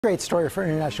Great story for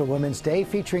International Women's Day,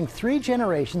 featuring 3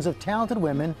 generations of talented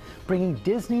women bringing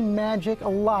Disney magic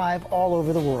alive all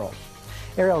over the world.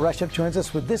 Ariel Rushup joins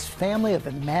us with this family of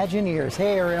Imagineers.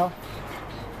 Hey, Ariel.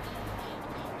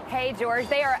 Hey, George.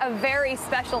 They are a very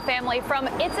special family. From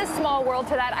It's a Small World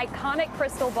to that iconic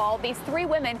crystal ball, these 3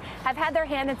 women have had their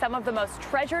hand in some of the most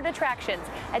treasured attractions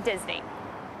at Disney.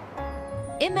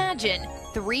 Imagine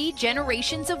 3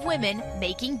 generations of women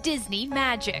making Disney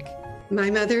magic. My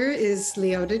mother is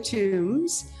Leota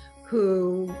Toombs,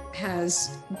 who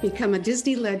has become a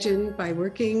Disney legend by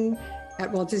working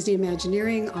at Walt Disney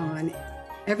Imagineering on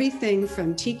everything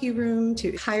from Tiki Room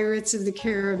to Pirates of the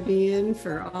Caribbean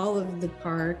for all of the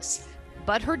parks.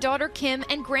 But her daughter Kim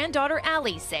and granddaughter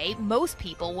Allie say most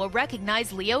people will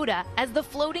recognize Leota as the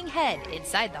floating head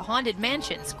inside the Haunted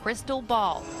Mansion's crystal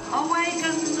ball. Awaken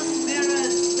the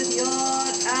spirits with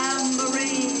your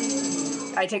tambourine.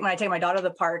 I take my daughter to the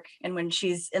park, and when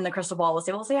she's in the crystal ball,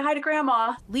 we'll say hi to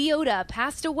Grandma. Leota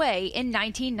passed away in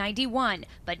 1991,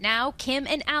 but now Kim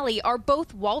and Allie are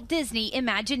both Walt Disney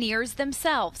Imagineers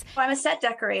themselves. I'm a set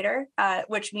decorator,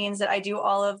 which means that I do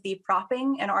all of the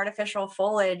propping and artificial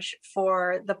foliage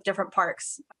for the different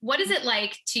parks. What is it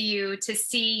like to you to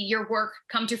see your work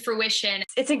come to fruition?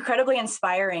 It's incredibly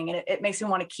inspiring, and it makes me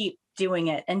want to keep doing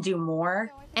it and do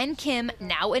more. And Kim,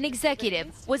 now an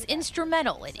executive, was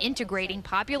instrumental in integrating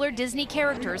popular Disney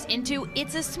characters into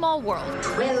It's a Small World.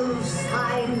 12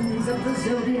 signs of the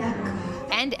zodiac.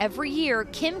 And every year,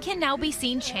 Kim can now be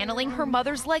seen channeling her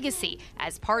mother's legacy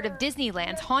as part of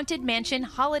Disneyland's Haunted Mansion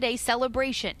holiday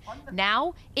celebration.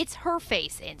 Now, it's her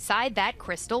face inside that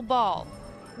crystal ball.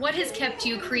 What has kept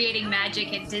you creating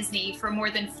magic at Disney for more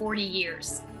than 40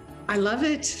 years? I love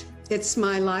it. It's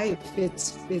my life.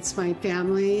 It's my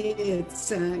family. It's,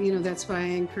 that's why I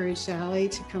encouraged Allie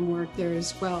to come work there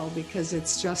as well, because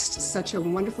it's just such a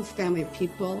wonderful family of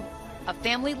people. A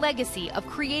family legacy of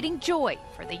creating joy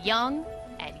for the young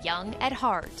and young at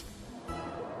heart.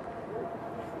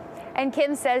 And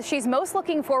Kim says she's most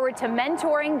looking forward to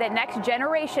mentoring the next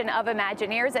generation of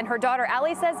Imagineers. And her daughter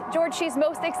Allie says, George, she's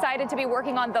most excited to be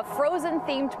working on the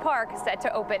Frozen-themed park set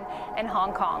to open in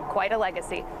Hong Kong. Quite a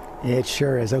legacy. It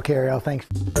sure is. Okay, Ariel, thanks.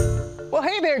 Well,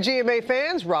 hey there, GMA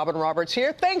fans. Robin Roberts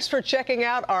here. Thanks for checking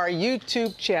out our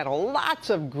YouTube channel. Lots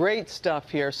of great stuff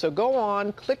here. So go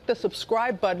on, click the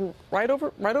subscribe button right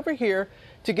over here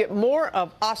to get more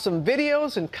of awesome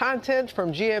videos and content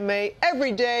from GMA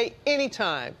every day,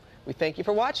 anytime. We thank you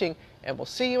for watching, and we'll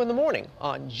see you in the morning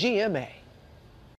on GMA.